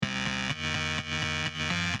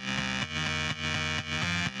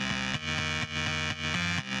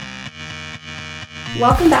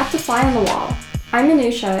Welcome back to Fly on the Wall. I'm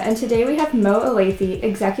Anusha, and today we have Mo Elleithee,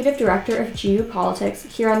 Executive Director of GU Politics,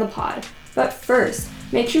 here on the pod. But first,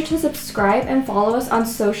 make sure to subscribe and follow us on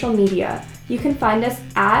social media. You can find us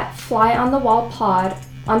at Fly on the Wall Pod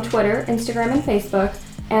on Twitter, Instagram, and Facebook,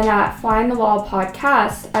 and at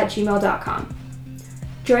flyonthewallpodcast@gmail.com.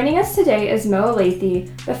 Joining us today is Mo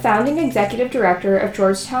Elleithee, the founding Executive Director of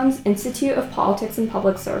Georgetown's Institute of Politics and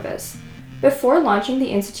Public Service. Before launching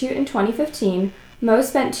the Institute in 2015, Mo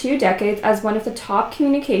spent 2 decades as one of the top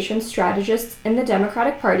communications strategists in the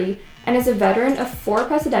Democratic Party and is a veteran of 4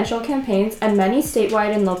 presidential campaigns and many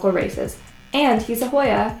statewide and local races. And he's a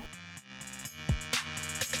Hoya.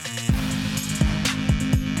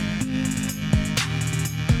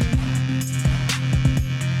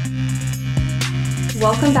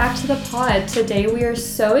 Welcome back to the pod. Today we are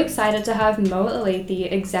so excited to have Mo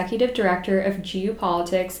Elleithee, Executive Director of GU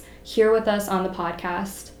Politics, here with us on the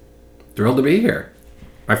podcast. Thrilled to be here.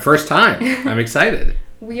 My first time. I'm excited.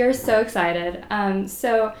 We are so excited.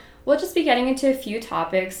 So we'll just be getting into a few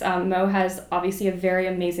topics. Mo has obviously a very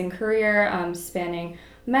amazing career, spanning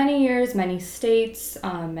many years, many states,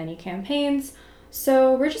 many campaigns.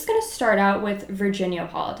 So we're just going to start out with Virginia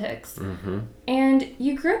politics. Mm-hmm. And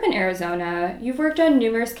you grew up in Arizona. You've worked on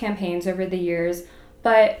numerous campaigns over the years,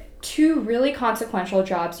 but 2 really consequential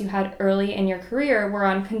jobs you had early in your career were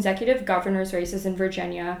on consecutive governor's races in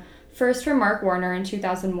Virginia, first for Mark Warner in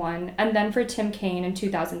 2001, and then for Tim Kaine in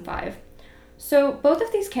 2005. So both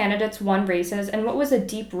of these candidates won races in what was a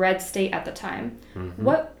deep red state at the time. Mm-hmm.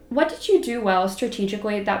 What did you do well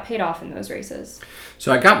strategically that paid off in those races?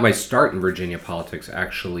 So I got my start in Virginia politics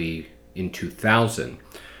actually in 2000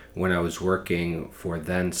 when I was working for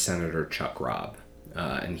then Senator Chuck Robb.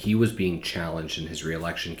 And he was being challenged in his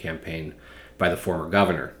re-election campaign by the former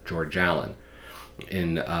governor, George Allen,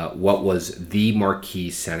 in what was the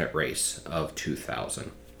marquee Senate race of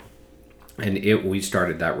 2000. And we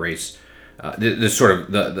started that race, this sort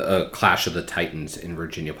of the clash of the titans in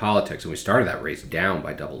Virginia politics, and we started that race down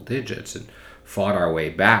by double digits and fought our way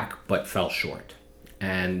back, but fell short.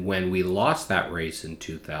 And when we lost that race in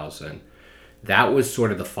 2000, that was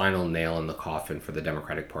sort of the final nail in the coffin for the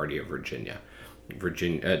Democratic Party of Virginia.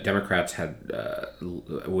 Democrats had,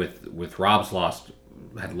 with Robb's loss,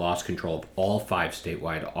 had lost control of all 5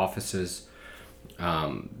 statewide offices.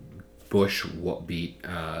 Bush beat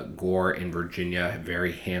Gore in Virginia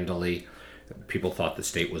very handily. People thought the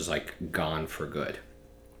state was gone for good.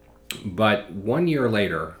 But 1 year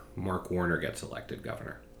later, Mark Warner gets elected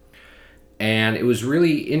governor. And it was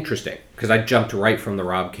really interesting because I jumped right from the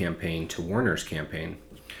Robb campaign to Warner's campaign.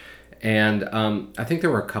 And I think there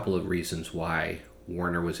were a couple of reasons why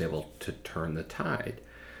Warner was able to turn the tide.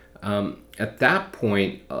 At that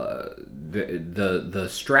point, the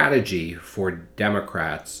strategy for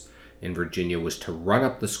Democrats in Virginia was to run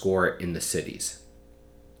up the score in the cities.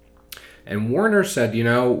 And Warner said,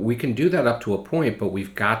 we can do that up to a point, but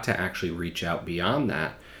we've got to actually reach out beyond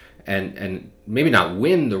that and maybe not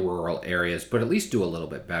win the rural areas, but at least do a little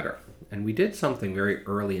bit better. And we did something very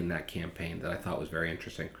early in that campaign that I thought was very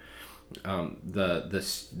interesting. The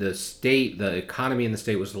state, the economy in the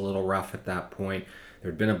state was a little rough at that point.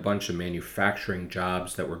 There had been a bunch of manufacturing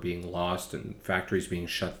jobs that were being lost and factories being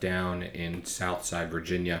shut down in Southside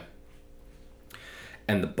Virginia.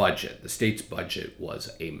 And the state's budget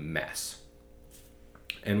was a mess.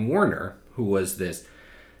 And Warner, who was this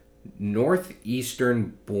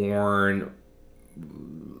northeastern-born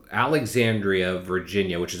Alexandria,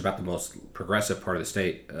 Virginia, which is about the most progressive part of the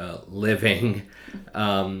state, living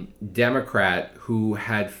Democrat who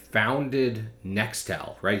had founded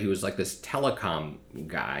Nextel, right? He was like this telecom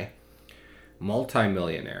guy,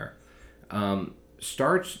 multimillionaire,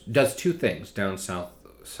 does 2 things down south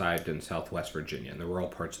side in Southwest Virginia, in the rural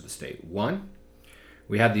parts of the state. One,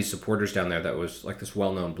 we had these supporters down there that was like this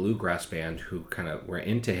well-known bluegrass band who kind of were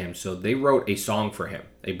into him, so they wrote a song for him,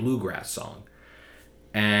 a bluegrass song.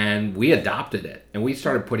 And we adopted it, and we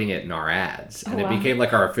started putting it in our ads, and it became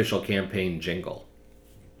like our official campaign jingle.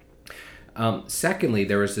 Secondly,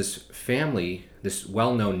 there was this family, this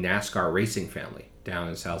well-known NASCAR racing family down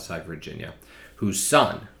in Southside Virginia, whose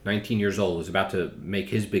son, 19 years old, was about to make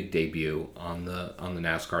his big debut on the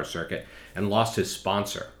NASCAR circuit and lost his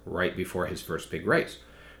sponsor right before his first big race.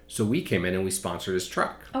 So we came in and we sponsored his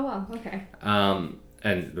truck. Oh, wow, okay. And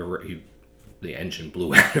the engine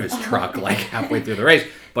blew out of his truck halfway through the race,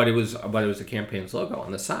 but it was the campaign's logo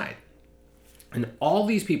on the side. And all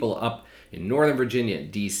these people up in Northern Virginia,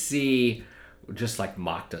 D.C., just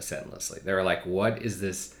mocked us endlessly. They were like, what is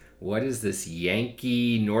this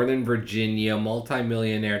Yankee, Northern Virginia,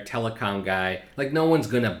 multimillionaire telecom guy? No one's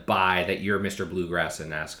going to buy that you're Mr. Bluegrass in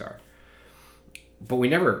NASCAR. But we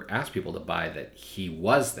never asked people to buy that he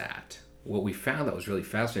was that. What we found that was really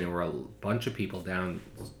fascinating were a bunch of people down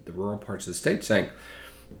the rural parts of the state saying,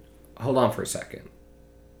 hold on for a second.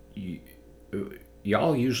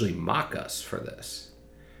 Y'all usually mock us for this.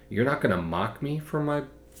 You're not going to mock me for my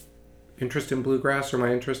interest in bluegrass or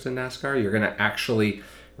my interest in NASCAR. You're going to actually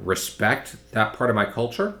respect that part of my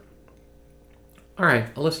culture. All right,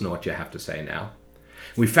 I'll listen to what you have to say now.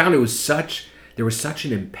 We found there was such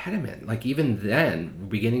an impediment. Like even then, we're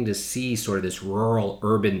beginning to see sort of this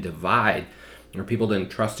rural-urban divide where people didn't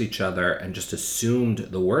trust each other and just assumed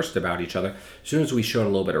the worst about each other. As soon as we showed a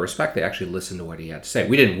little bit of respect, they actually listened to what he had to say.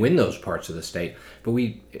 We didn't win those parts of the state, but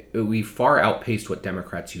we far outpaced what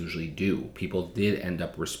Democrats usually do. People did end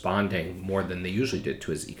up responding more than they usually did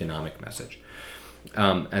to his economic message.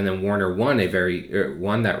 And then Warner won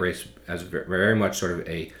that race as very much sort of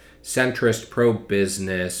a centrist,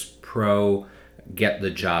 pro-business,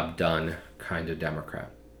 pro-get-the-job-done kind of Democrat.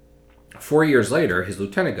 4 years later, his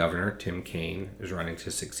lieutenant governor, Tim Kaine, is running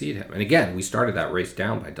to succeed him. And again, we started that race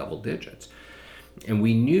down by double digits. And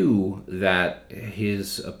we knew that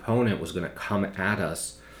his opponent was going to come at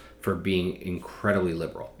us for being incredibly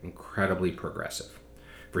liberal, incredibly progressive.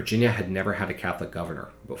 Virginia had never had a Catholic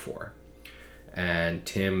governor before. And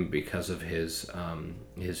Tim, because of his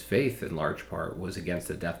faith in large part, was against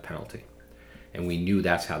the death penalty. And we knew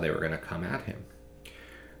that's how they were going to come at him.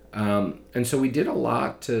 And so we did a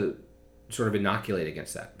lot to sort of inoculate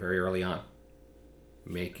against that very early on,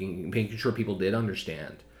 making sure people did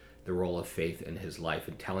understand the role of faith in his life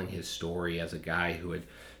and telling his story as a guy who had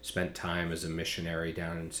spent time as a missionary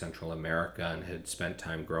down in Central America and had spent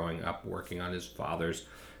time growing up working on his father's,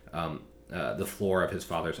 the floor of his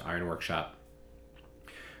father's iron workshop.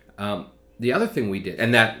 The other thing we did,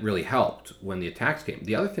 and that really helped when the attacks came,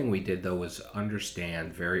 the other thing we did, though, was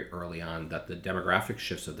understand very early on that the demographic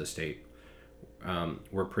shifts of the state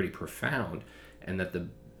were pretty profound, and that the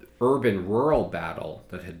urban-rural battle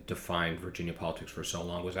that had defined Virginia politics for so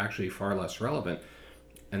long was actually far less relevant,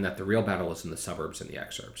 and that the real battle was in the suburbs and the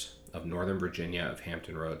exurbs of Northern Virginia, of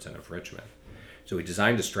Hampton Roads, and of Richmond. So we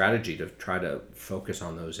designed a strategy to try to focus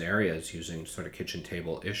on those areas using sort of kitchen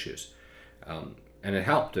table issues. And it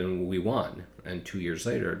helped, and we won. And 2 years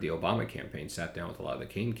later, the Obama campaign sat down with a lot of the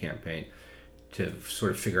Kaine campaign to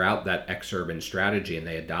sort of figure out that exurban strategy, and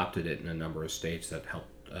they adopted it in a number of states that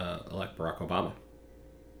helped elect Barack Obama.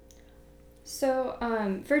 So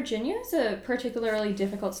Virginia is a particularly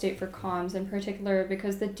difficult state for comms, in particular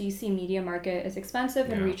because the DC media market is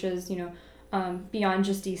expensive and reaches, beyond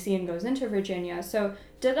just DC and goes into Virginia. So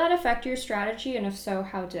did that affect your strategy, and if so,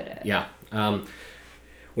 how did it? Yeah.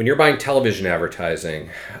 When you're buying television advertising,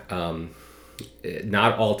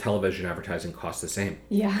 not all television advertising costs the same.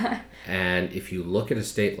 Yeah. And if you look at a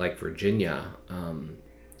state like Virginia,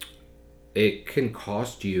 it can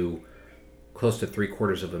cost you close to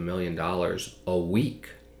 $750,000 a week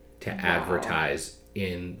to advertise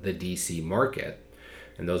in the DC market.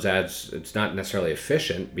 And those ads, it's not necessarily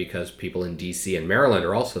efficient because people in DC and Maryland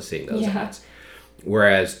are also seeing those ads.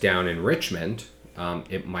 Whereas down in Richmond,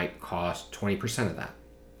 it might cost 20% of that.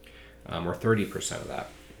 Or 30% of that.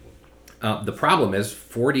 The problem is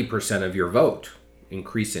 40% of your vote,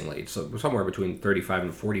 increasingly, so somewhere between 35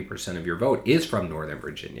 and 40% of your vote is from Northern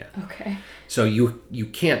Virginia. Okay. So you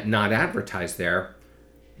can't not advertise there,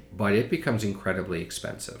 but it becomes incredibly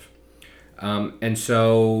expensive. And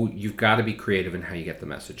so you've got to be creative in how you get the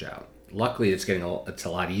message out. Luckily, it's a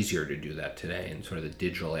lot easier to do that today in sort of the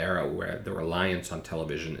digital era where the reliance on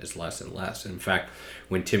television is less and less. In fact,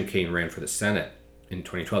 when Tim Kaine ran for the Senate in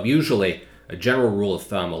 2012, usually a general rule of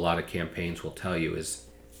thumb a lot of campaigns will tell you is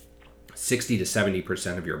 60 to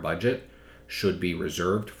 70% of your budget should be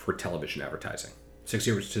reserved for television advertising.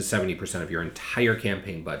 60 to 70% of your entire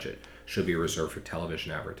campaign budget should be reserved for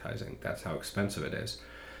television advertising. That's how expensive it is.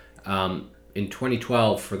 In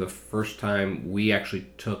 2012, for the first time, we actually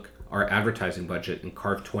took our advertising budget and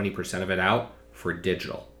carved 20% of it out for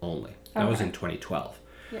digital only. That was in 2012.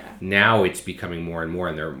 Yeah. Now it's becoming more and more,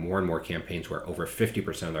 and there are more and more campaigns where over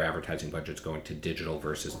 50% of their advertising budget is going to digital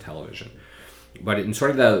versus television. But in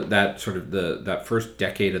sort of that first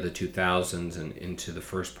decade of the 2000s and into the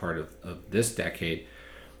first part of this decade,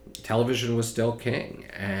 television was still king.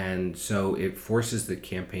 And so it forces the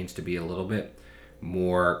campaigns to be a little bit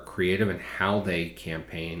more creative in how they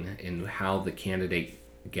campaign and how the candidate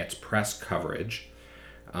gets press coverage.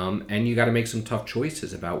 And you got to make some tough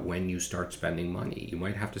choices about when you start spending money. You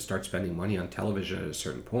might have to start spending money on television at a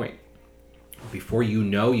certain point. Before you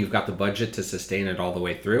know, you've got the budget to sustain it all the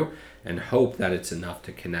way through and hope that it's enough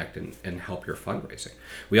to connect and help your fundraising.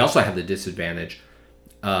 We also have the disadvantage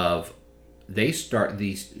of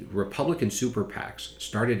these Republican super PACs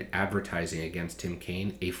started advertising against Tim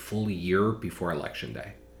Kaine a full year before Election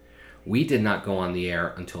Day. We did not go on the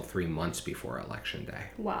air until 3 months before Election Day.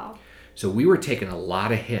 Wow. So we were taking a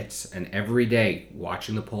lot of hits, and every day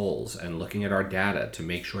watching the polls and looking at our data to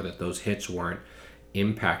make sure that those hits weren't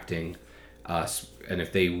impacting us. And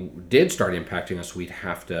if they did start impacting us, we'd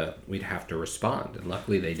have to respond. And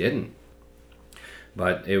luckily they didn't.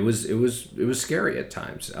 But it was scary at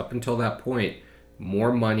times. Up until that point,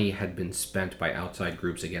 more money had been spent by outside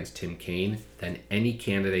groups against Tim Kaine than any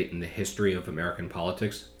candidate in the history of American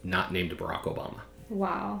politics not named Barack Obama.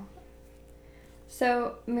 Wow.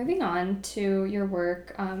 So moving on to your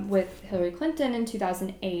work with Hillary Clinton in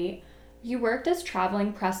 2008, you worked as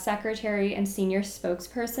traveling press secretary and senior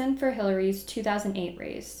spokesperson for Hillary's 2008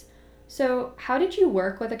 race. So how did you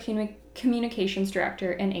work with a communications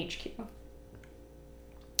director in HQ?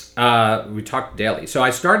 We talked daily. So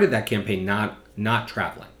I started that campaign not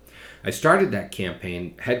traveling. I started that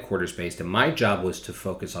campaign headquarters based, and my job was to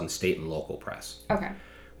focus on state and local press. Okay.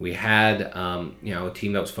 We had a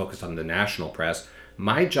team that was focused on the national press.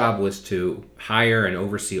 My job was to hire and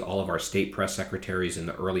oversee all of our state press secretaries in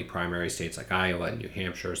the early primary states like Iowa and New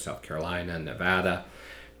Hampshire, South Carolina, and Nevada.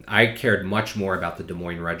 I cared much more about the Des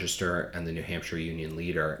Moines Register and the New Hampshire Union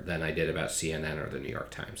Leader than I did about CNN or the New York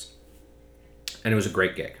Times. And it was a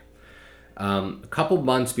great gig. A couple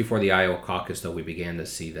months before the Iowa caucus, though, we began to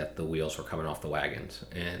see that the wheels were coming off the wagons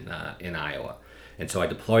in Iowa. And so I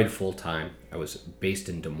deployed full-time. I was based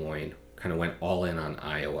in Des Moines, kind of went all in on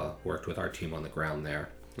Iowa, worked with our team on the ground there,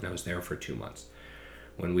 and I was there for 2 months.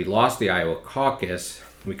 When we lost the Iowa caucus,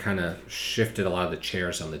 we kind of shifted a lot of the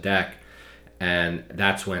chairs on the deck, and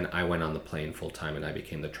that's when I went on the plane full-time and I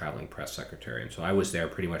became the traveling press secretary. And so I was there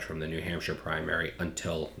pretty much from the New Hampshire primary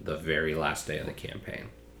until the very last day of the campaign.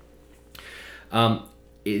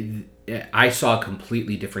 I saw a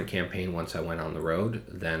completely different campaign once I went on the road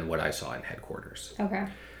than what I saw in headquarters. Okay.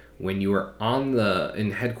 When you were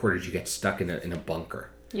in headquarters, you get stuck in a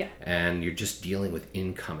bunker. Yeah. And you're just dealing with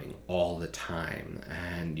incoming all the time.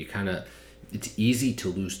 And it's easy to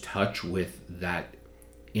lose touch with that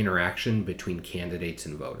interaction between candidates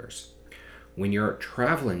and voters. When you're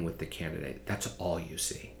traveling with the candidate, that's all you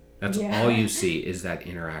see. That's all you see is that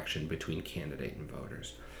interaction between candidate and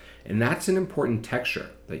voters. And that's an important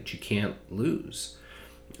texture that you can't lose.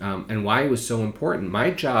 And why it was so important,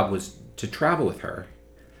 my job was to travel with her,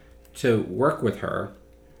 to work with her,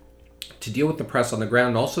 to deal with the press on the ground,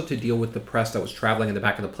 and also to deal with the press that was traveling in the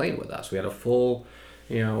back of the plane with us. We had a full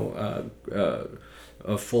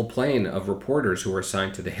plane of reporters who were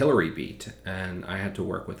assigned to the Hillary beat, and I had to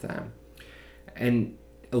work with them. And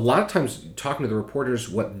a lot of times, talking to the reporters,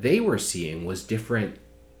 what they were seeing was different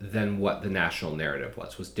than what the national narrative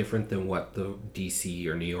was different than what the DC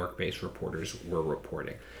or New York-based reporters were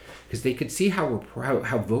reporting. Because they could see how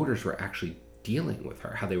voters were actually dealing with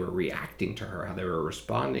her, how they were reacting to her, how they were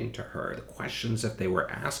responding to her, the questions that they were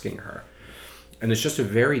asking her. And it's just a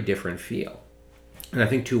very different feel. And I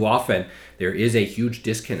think too often there is a huge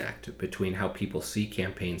disconnect between how people see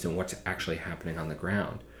campaigns and what's actually happening on the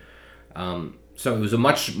ground. So it was a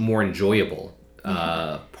much more enjoyable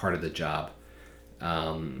part of the job.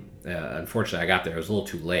 Unfortunately, I got there. It was a little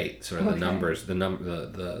too late. Sort of the numbers,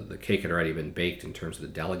 the cake had already been baked in terms of the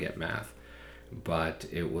delegate math. But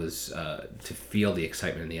it was to feel the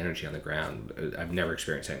excitement and the energy on the ground. I've never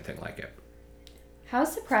experienced anything like it. How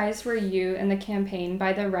surprised were you in the campaign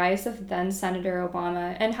by the rise of then Senator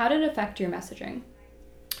Obama, and how did it affect your messaging?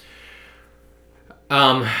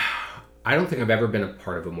 I don't think I've ever been a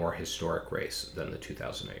part of a more historic race than the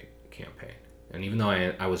 2008 campaign. And even though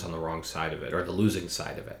I was on the wrong side of it, or the losing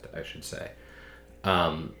side of it, I should say,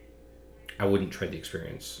 I wouldn't trade the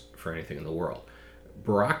experience for anything in the world.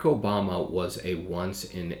 Barack Obama was a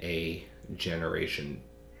once-in-a-generation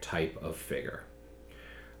type of figure.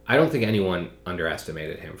 I don't think anyone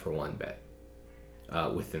underestimated him for one bit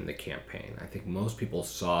within the campaign. I think most people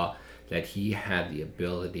saw that he had the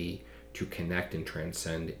ability to connect and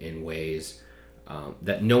transcend in ways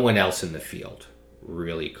that no one else in the field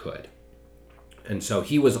really could. And so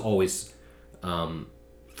he was always, I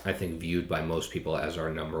think, viewed by most people as our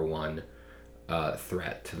number one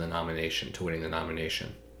threat to the nomination, to winning the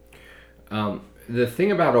nomination. The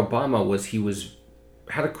thing about Obama was he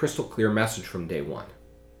had a crystal clear message from day one.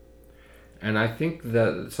 And I think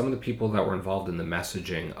that some of the people that were involved in the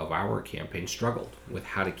messaging of our campaign struggled with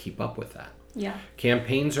how to keep up with that. Yeah.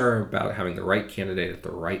 Campaigns are about having the right candidate at the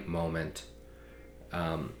right moment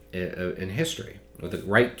in history, with the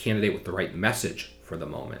right candidate with the right message for the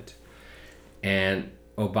moment. And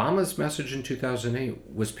Obama's message in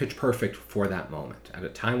 2008 was pitch perfect for that moment. At a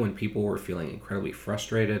time when people were feeling incredibly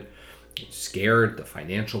frustrated, scared, the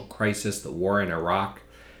financial crisis, the war in Iraq,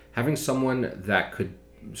 having someone that could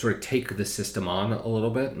sort of take the system on a little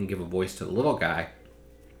bit and give a voice to the little guy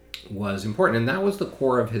was important. And that was the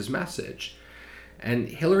core of his message. And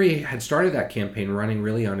Hillary had started that campaign running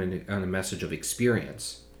really on a message of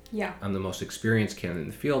experience. Yeah. I'm the most experienced candidate in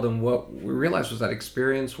the field. And what we realized was that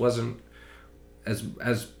experience wasn't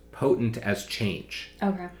as potent as change.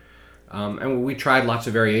 Okay. And we tried lots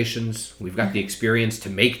of variations. We've got the experience to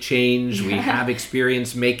make change. We have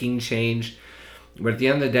experience making change. But at the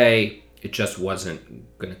end of the day, it just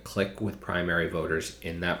wasn't going to click with primary voters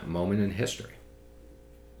in that moment in history.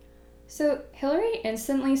 So Hillary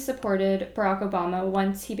instantly supported Barack Obama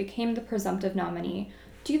once he became the presumptive nominee.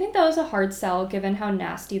 Do you think that was a hard sell given how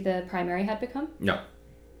nasty the primary had become? No.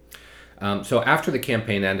 So after the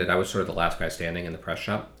campaign ended, I was sort of the last guy standing in the press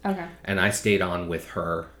shop. Okay. And I stayed on with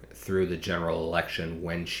her through the general election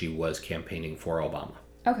when she was campaigning for Obama.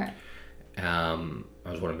 Okay. I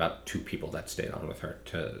was one of about two people that stayed on with her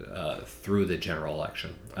through the general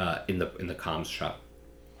election in the comms shop.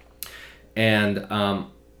 And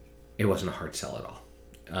it wasn't a hard sell at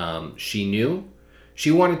all.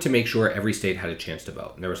 She wanted to make sure every state had a chance to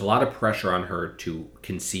vote. And there was a lot of pressure on her to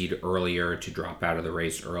concede earlier, to drop out of the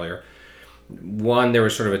race earlier. One, there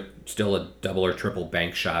was sort of still a double or triple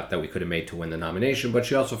bank shot that we could have made to win the nomination, but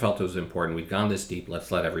she also felt it was important. We'd gone this deep,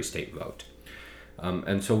 let's let every state vote.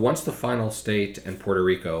 And so once the final state and Puerto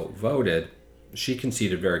Rico voted, she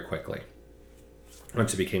conceded very quickly,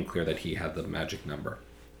 once it became clear that he had the magic number.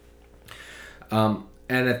 And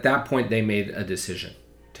at that point, they made a decision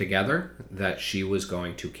together that she was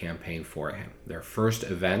going to campaign for him. Their first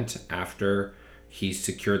event after he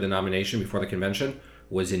secured the nomination before the convention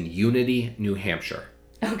was in Unity, New Hampshire.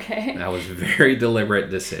 Okay. That was a very deliberate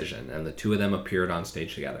decision, and the two of them appeared on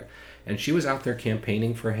stage together. And she was out there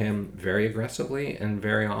campaigning for him very aggressively and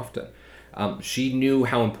very often. She knew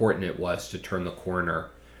how important it was to turn the corner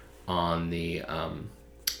on the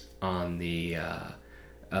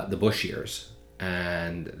Bush years,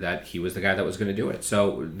 and that he was the guy that was going to do it.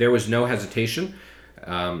 So there was no hesitation.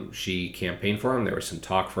 She campaigned for him. There was some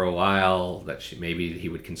talk for a while that maybe he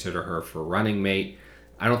would consider her for running mate.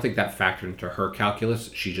 I don't think that factored into her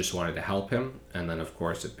calculus. She just wanted to help him. And then, of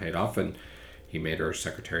course, it paid off. And he made her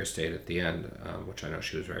Secretary of State at the end, which I know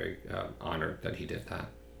she was very honored that he did that.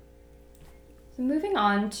 So moving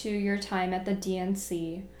on to your time at the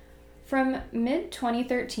DNC. From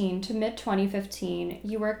mid-2013 to mid-2015,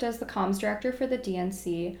 you worked as the comms director for the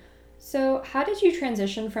DNC. So how did you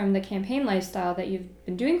transition from the campaign lifestyle that you've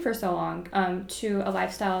been doing for so long to a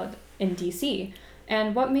lifestyle in DC?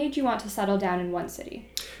 And what made you want to settle down in one city?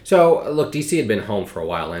 So, look, DC had been home for a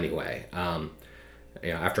while anyway.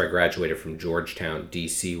 After I graduated from Georgetown,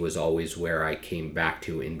 DC was always where I came back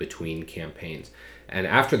to in between campaigns. And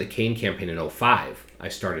after the Kane campaign in 2005, I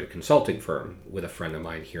started a consulting firm with a friend of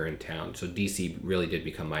mine here in town. So DC really did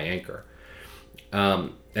become my anchor.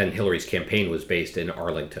 And Hillary's campaign was based in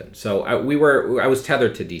Arlington. So I was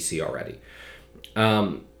tethered to DC already.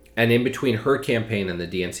 And in between her campaign and the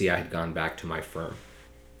DNC, I had gone back to my firm.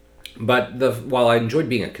 But while I enjoyed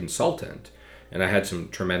being a consultant, and I had some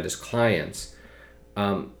tremendous clients,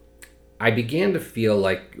 I began to feel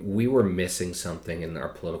like we were missing something in our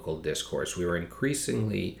political discourse. We were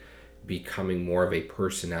increasingly becoming more of a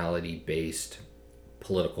personality-based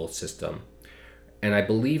political system. And I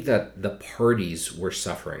believe that the parties were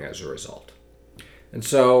suffering as a result. And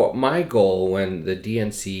so my goal when the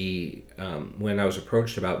DNC, when I was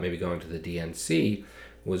approached about maybe going to the DNC,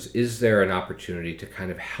 was, is there an opportunity to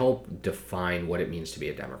kind of help define what it means to be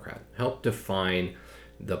a Democrat? Help define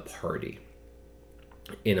the party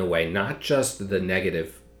in a way, not just the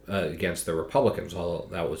negative against the Republicans, although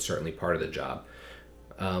that was certainly part of the job.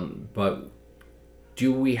 But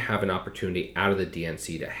do we have an opportunity out of the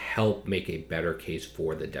DNC to help make a better case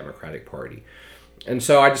for the Democratic Party? And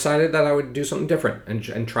so I decided that I would do something different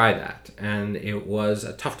and try that. And it was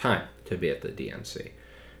a tough time to be at the DNC.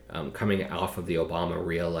 Coming off of the Obama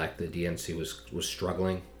re-elect, the DNC was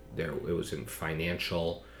struggling. It was in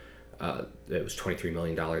financial, it was $23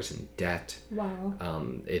 million in debt. Wow.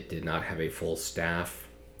 It did not have a full staff.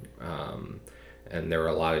 And there were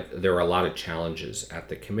a lot of challenges at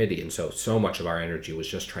the committee. And so much of our energy was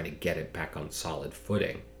just trying to get it back on solid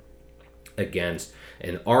footing against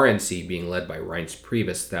an RNC being led by Reince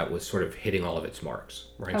Priebus that was sort of hitting all of its marks.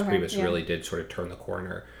 Reince Priebus really did sort of turn the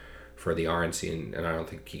corner for the RNC, and I don't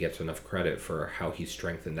think he gets enough credit for how he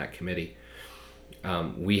strengthened that committee.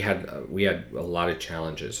 We had a lot of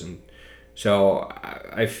challenges, and so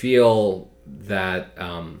I feel that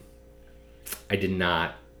I did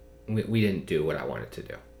not, we didn't do what I wanted to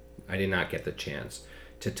do. I did not get the chance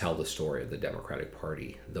to tell the story of the Democratic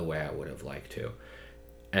Party the way I would have liked to.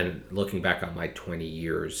 And looking back on my 20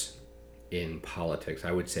 years in politics,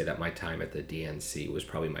 I would say that my time at the DNC was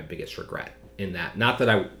probably my biggest regret in that. Not that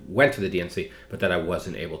I went to the DNC, but that I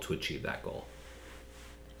wasn't able to achieve that goal.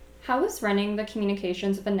 How was running the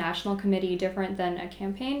communications of a national committee different than a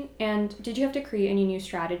campaign? And did you have to create any new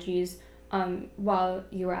strategies while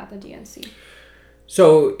you were at the DNC?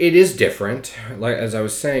 So it is different. Like as I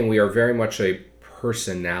was saying, we are very much a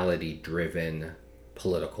personality-driven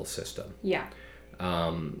political system. Yeah.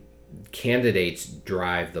 Candidates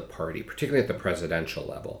drive the party, particularly at the presidential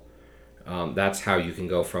level. That's how you can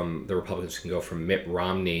go from, the Republicans can go from Mitt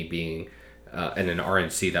Romney being in an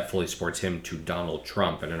RNC that fully supports him to Donald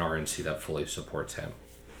Trump and an RNC that fully supports him.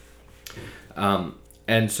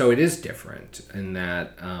 And so it is different in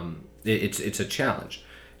that it's a challenge.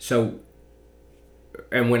 So,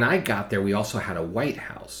 and when I got there, we also had a White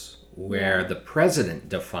House where the president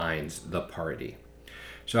defines the party.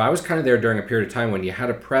 So I was kind of there during a period of time when you had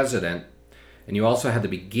a president and you also had the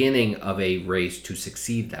beginning of a race to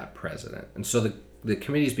succeed that president. And so the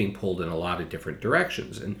committee is being pulled in a lot of different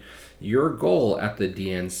directions. And your goal at the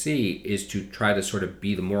DNC is to try to sort of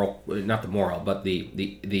be the moral, not the moral, but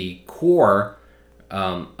the core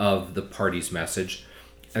of the party's message,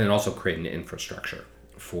 and then also create an infrastructure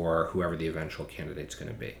for whoever the eventual candidate's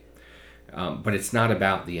going to be. But it's not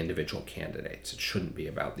about the individual candidates. It shouldn't be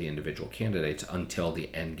about the individual candidates until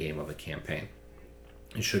the end game of a campaign.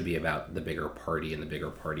 It should be about the bigger party and the bigger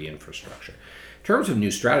party infrastructure. In terms of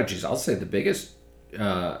new strategies, I'll say the biggest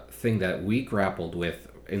thing that we grappled with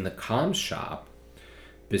in the comms shop,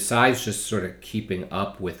 besides just sort of keeping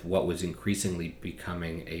up with what was increasingly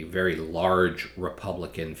becoming a very large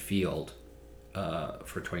Republican field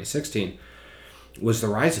for 2016, was the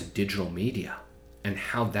rise of digital media and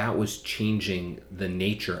how that was changing the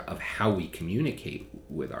nature of how we communicate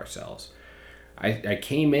with ourselves. I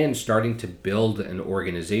came in starting to build an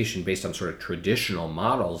organization based on sort of traditional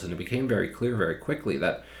models, and it became very clear very quickly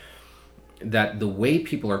that the way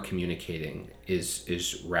people are communicating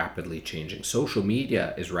is rapidly changing. Social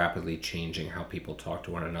media is rapidly changing how people talk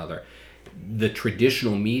to one another. The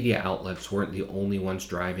traditional media outlets weren't the only ones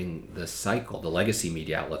driving the cycle. The legacy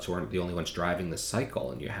media outlets weren't the only ones driving the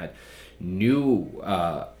cycle. And you had new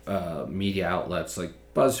media outlets like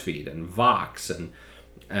BuzzFeed and Vox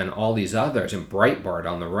and all these others, and Breitbart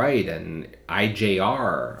on the right and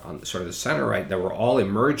IJR on sort of the center right, that were all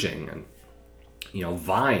emerging. And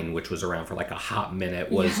Vine, which was around for like a hot minute,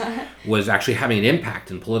 was actually having an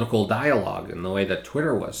impact in political dialogue in the way that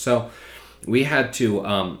Twitter was. So we had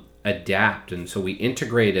to adapt, and so we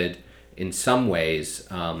integrated in some ways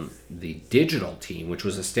the digital team, which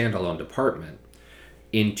was a standalone department,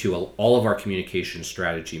 into all of our communication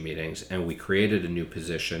strategy meetings, and we created a new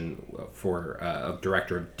position for a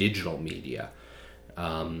director of digital media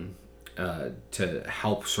to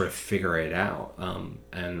help sort of figure it out.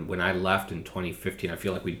 And when I left in 2015, I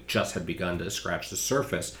feel like we just had begun to scratch the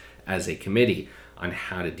surface as a committee on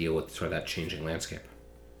how to deal with sort of that changing landscape.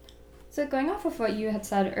 So going off of what you had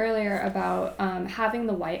said earlier about having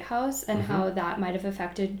the White House and how that might have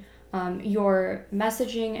affected your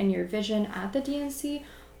messaging and your vision at the DNC,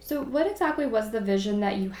 so what exactly was the vision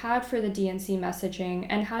that you had for the DNC messaging,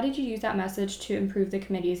 and how did you use that message to improve the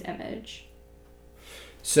committee's image?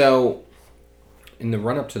 So in the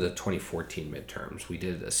run-up to the 2014 midterms, we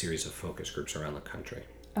did a series of focus groups around the country,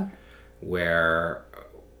 where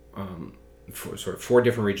for sort of 4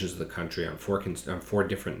 different regions of the country on 4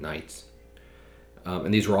 different nights,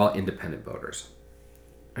 and these were all independent voters.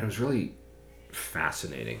 And it was really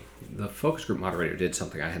fascinating. The focus group moderator did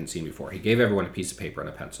something I hadn't seen before. He gave everyone a piece of paper and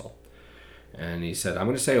a pencil, and he said, I'm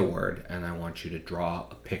going to say a word, and I want you to draw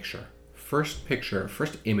a picture. First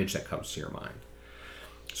image that comes to your mind.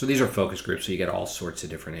 So these are focus groups, so you get all sorts of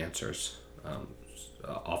different answers,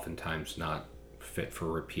 oftentimes not fit for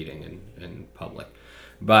repeating in public.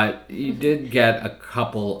 But you did get a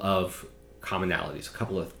couple of commonalities, a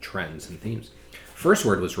couple of trends and themes. First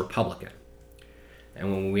word was Republican.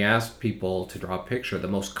 And when we asked people to draw a picture, the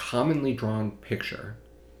most commonly drawn picture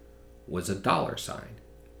was a dollar sign.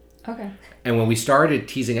 Okay. And when we started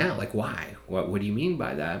teasing out, like, why? What do you mean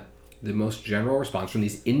by that? The most general response from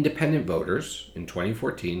these independent voters in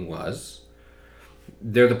 2014 was,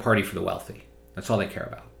 they're the party for the wealthy. That's all they care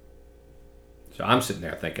about. So I'm sitting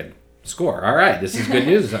there thinking, score. All right, this is good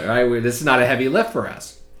news. All right, this is not a heavy lift for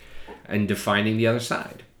us. And defining the other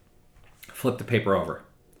side. Flip the paper over.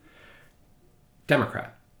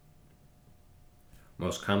 Democrat.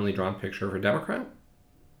 Most commonly drawn picture of a Democrat?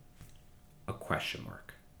 a question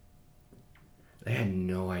mark. They had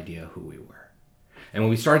no idea who we were. And when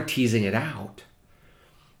we started teasing it out,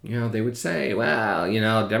 they would say, well,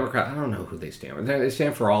 Democrat, I don't know who they stand for. They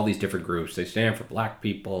stand for all these different groups. They stand for black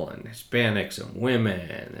people and Hispanics and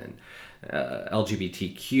women and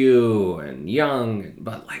LGBTQ and young.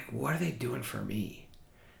 But, what are they doing for me?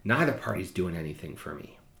 Neither party's doing anything for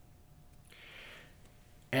me.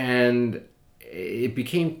 And it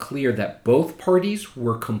became clear that both parties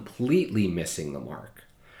were completely missing the mark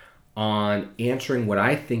on answering what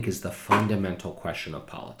I think is the fundamental question of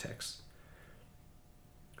politics.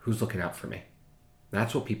 Who's looking out for me?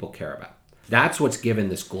 That's what people care about. That's what's given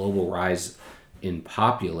this global rise in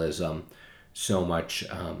populism so much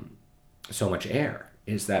air,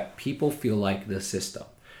 is that people feel like the system,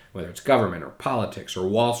 whether it's government or politics or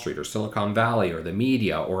Wall Street or Silicon Valley or the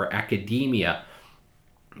media or academia,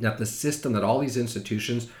 that the system, that all these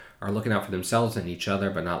institutions are looking out for themselves and each other,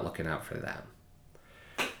 but not looking out for them.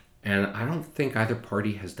 And I don't think either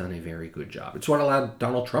party has done a very good job. It's what allowed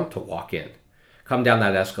Donald Trump to walk in, come down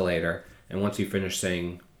that escalator, and once he finished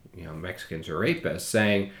saying, Mexicans are rapists,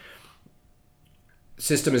 saying,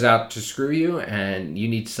 system is out to screw you, and you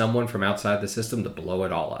need someone from outside the system to blow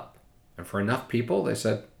it all up. And for enough people, they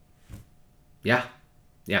said, yeah,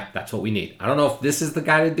 that's what we need. I don't know if this is the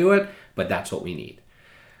guy to do it, but that's what we need.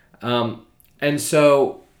 And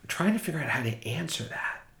so trying to figure out how to answer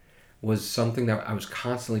that was something that I was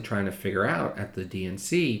constantly trying to figure out at the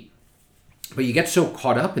DNC. But you get so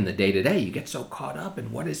caught up in the day-to-day. You get so caught up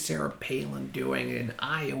in what is Sarah Palin doing in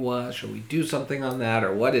Iowa? Should we do something on that?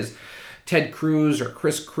 Or what is Ted Cruz or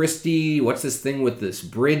Chris Christie? What's this thing with this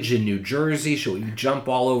bridge in New Jersey? Should we jump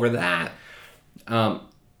all over that?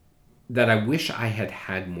 That I wish I had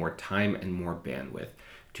had more time and more bandwidth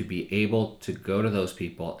to be able to go to those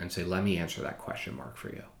people and say, let me answer that question mark for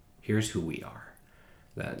you. Here's who we are.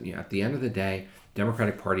 That, at the end of the day,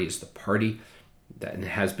 Democratic Party is the party that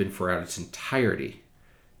has been throughout its entirety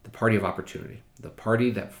the party of opportunity, the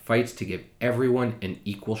party that fights to give everyone an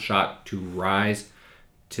equal shot to rise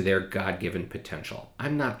to their God-given potential.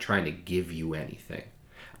 I'm not trying to give you anything.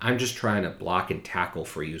 I'm just trying to block and tackle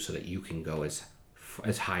for you so that you can go as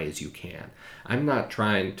high as you can. I'm not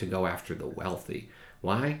trying to go after the wealthy.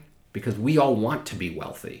 Why? Because we all want to be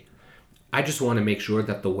wealthy. I just want to make sure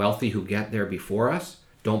that the wealthy who get there before us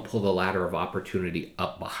don't pull the ladder of opportunity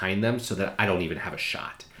up behind them so that I don't even have a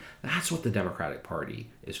shot. That's what the Democratic Party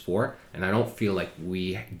is for, and I don't feel like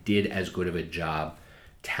we did as good of a job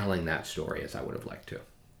telling that story as I would have liked to.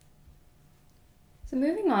 So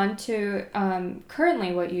moving on to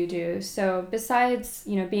currently what you do. So besides,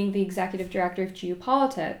 being the executive director of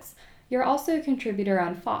Geopolitics, you're also a contributor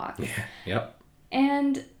on Fox. Yeah. Yep.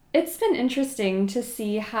 And it's been interesting to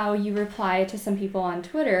see how you reply to some people on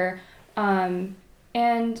Twitter.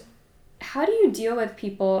 And how do you deal with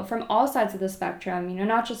people from all sides of the spectrum,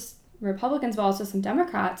 not just Republicans, but also some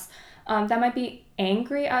Democrats that might be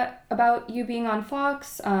angry about you being on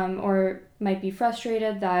Fox or might be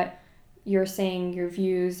frustrated that you're saying your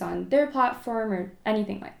views on their platform or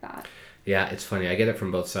anything like that? Yeah, it's funny. I get it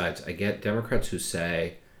from both sides. I get Democrats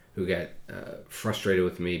who get frustrated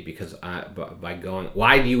with me because by going,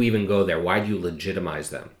 why do you even go there? Why do you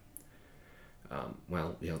legitimize them?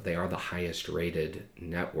 Well, they are the highest rated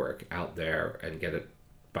network out there and get it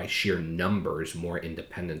by sheer numbers more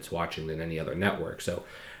independents watching than any other network. So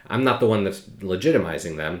I'm not the one that's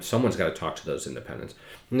legitimizing them. Someone's got to talk to those independents.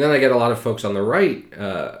 And then I get a lot of folks on the right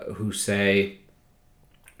who say,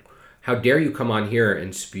 how dare you come on here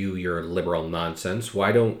and spew your liberal nonsense?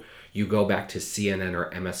 Why don't you go back to CNN or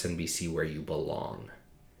MSNBC where you belong?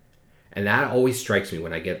 And that always strikes me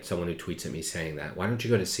when I get someone who tweets at me saying that. Why don't you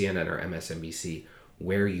go to CNN or MSNBC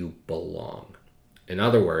where you belong? In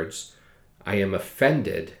other words, I am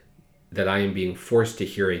offended that I am being forced to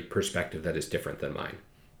hear a perspective that is different than mine.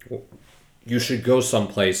 You should go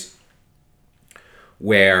someplace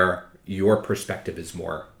where your perspective is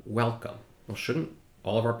more welcome. Well, shouldn't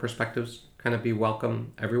all of our perspectives kind of be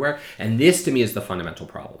welcome everywhere? And this, to me, is the fundamental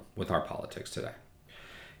problem with our politics today.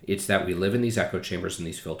 It's that we live in these echo chambers and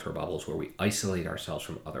these filter bubbles where we isolate ourselves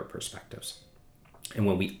from other perspectives. And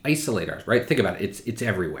when we isolate ours, right? Think about it. It's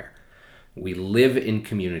everywhere. We live in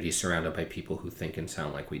communities surrounded by people who think and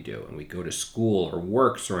sound like we do. And we go to school or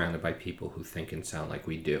work surrounded by people who think and sound like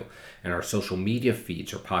we do. And our social media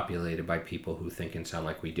feeds are populated by people who think and sound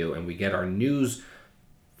like we do. And we get our news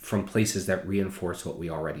from places that reinforce what we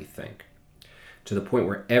already think. To the point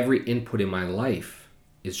where every input in my life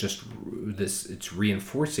is just this, it's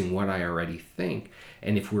reinforcing what I already think.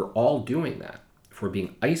 And if we're all doing that, if we're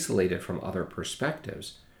being isolated from other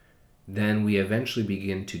perspectives, then we eventually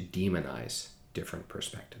begin to demonize different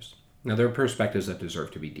perspectives. Now, there are perspectives that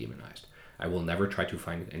deserve to be demonized. I will never try to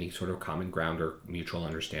find any sort of common ground or mutual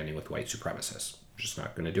understanding with white supremacists. I'm just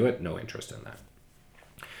not going to do it. No interest in that.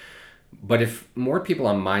 But if more people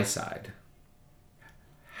on my side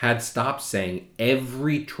had stopped saying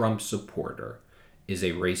every Trump supporter is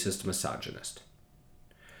a racist misogynist,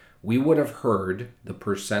 we would have heard the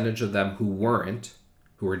percentage of them who weren't,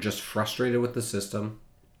 who were just frustrated with the system,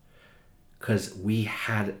 because we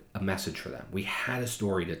had a message for them. We had a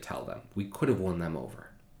story to tell them. We could have won them over.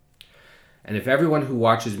 And if everyone who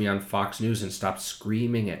watches me on Fox News and stops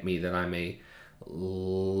screaming at me that I'm a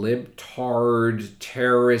libtard,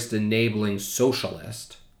 terrorist-enabling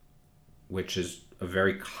socialist, which is a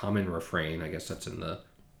very common refrain, I guess that's in the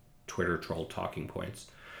Twitter troll talking points,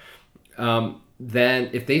 then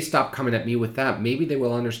if they stop coming at me with that, maybe they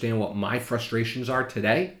will understand what my frustrations are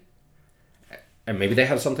today, and maybe they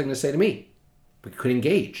have something to say to me. We could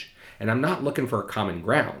engage. And I'm not looking for a common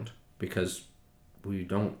ground, because we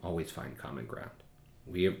don't always find common ground.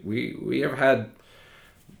 We've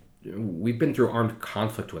been through armed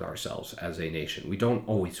conflict with ourselves as a nation. We don't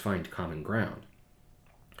always find common ground.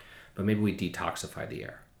 But maybe we detoxify the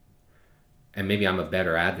air. And maybe I'm a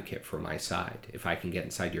better advocate for my side if I can get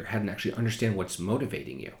inside your head and actually understand what's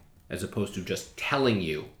motivating you, as opposed to just telling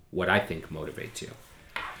you what I think motivates you.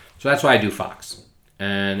 So that's why I do Fox.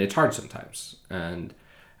 And it's hard sometimes. And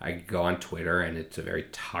I go on Twitter, and it's a very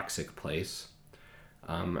toxic place.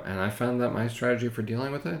 And I found that my strategy for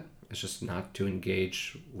dealing with it is just not to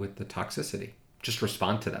engage with the toxicity. Just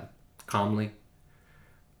respond to them calmly,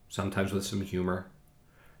 sometimes with some humor,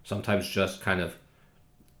 sometimes just kind of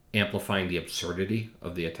amplifying the absurdity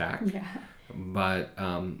of the attack. Yeah. But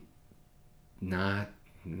not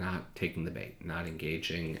taking the bait, not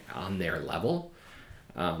engaging on their level.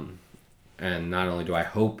 And not only do I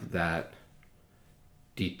hope that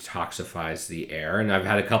detoxifies the air, and I've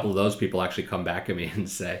had a couple of those people actually come back at me and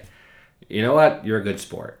say, you know what, you're a good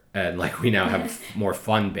sport. And like, we now have more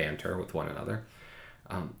fun banter with one another.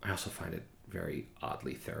 I also find it very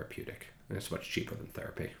oddly therapeutic, and it's much cheaper than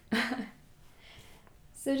therapy.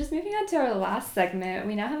 So just moving on to our last segment,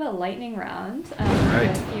 we now have a lightning round Right.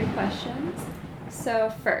 with a few questions.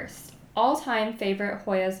 So first, all-time favorite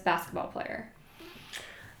Hoyas basketball player?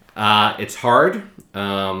 It's hard.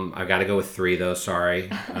 I've got to go with 3, though. Sorry.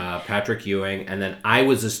 Patrick Ewing. And then I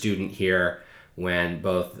was a student here when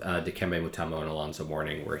both Dikembe Mutombo and Alonzo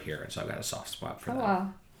Mourning were here. And so I've got a soft spot for them.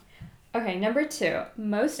 Wow. Okay, number 2.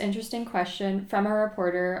 Most interesting question from a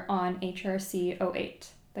reporter on HRC 08,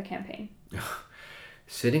 the campaign.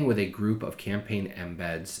 Sitting with a group of campaign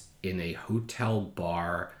embeds in a hotel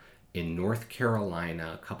bar in North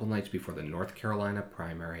Carolina a couple nights before the North Carolina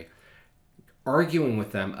primary, arguing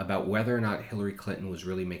with them about whether or not Hillary Clinton was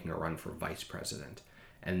really making a run for vice president,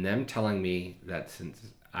 and them telling me that since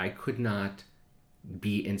I could not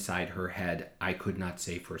be inside her head, I could not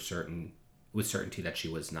say with certainty that she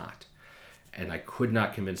was not. And I could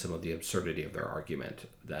not convince them of the absurdity of their argument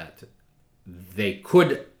that they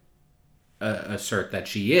could assert that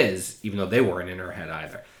she is, even though they weren't in her head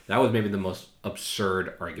either. That was maybe the most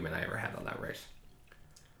absurd argument I ever had on that race.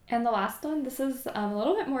 And the last one, this is a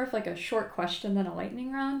little bit more of like a short question than a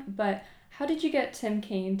lightning round, but how did you get Tim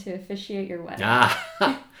Kaine to officiate your wedding?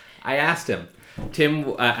 I asked him.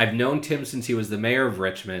 Tim, I've known Tim since he was the mayor of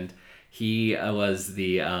Richmond. He was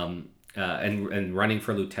the and running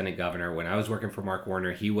for lieutenant governor. When I was working for Mark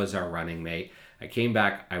Warner, he was our running mate. I came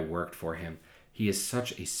back, I worked for him. He is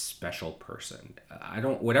such a special person.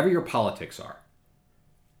 Whatever your politics are,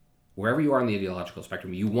 wherever you are on the ideological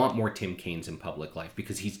spectrum, you want more Tim Kaines in public life,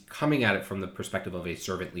 because he's coming at it from the perspective of a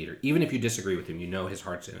servant leader. Even if you disagree with him, you know his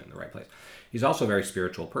heart's in the right place. He's also a very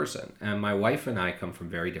spiritual person. And my wife and I come from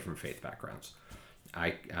very different faith backgrounds.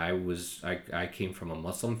 I came from a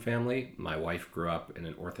Muslim family. My wife grew up in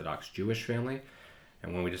an Orthodox Jewish family.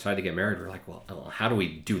 And when we decided to get married, we were like, well, how do we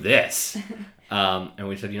do this? And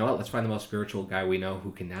we said, you know what, let's find the most spiritual guy we know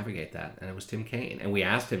who can navigate that. And it was Tim Kaine. And we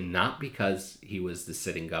asked him not because he was the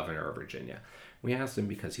sitting governor of Virginia. We asked him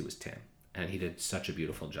because he was Tim. And he did such a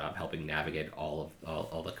beautiful job helping navigate all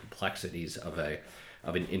the complexities of an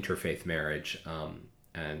interfaith marriage.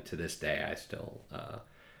 And to this day, I still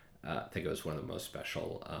think it was one of the most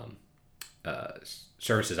special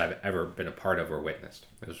services I've ever been a part of or witnessed.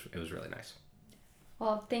 It was really nice.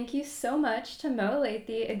 Well, thank you so much to Mo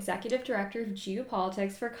Elleithee, Executive Director of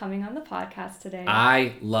Geopolitics, for coming on the podcast today.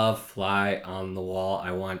 I love Fly on the Wall.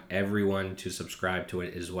 I want everyone to subscribe to it.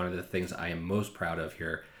 It is one of the things I am most proud of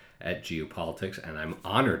here at Geopolitics, and I'm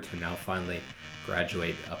honored to now finally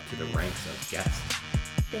graduate up to the ranks of guest.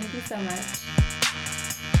 Thank you so much.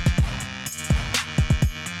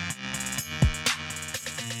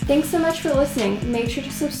 Thanks so much for listening. Make sure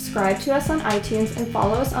to subscribe to us on iTunes and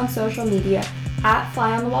follow us on social media at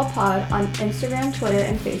Fly on the Wall Pod on Instagram, Twitter,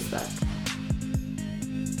 and Facebook.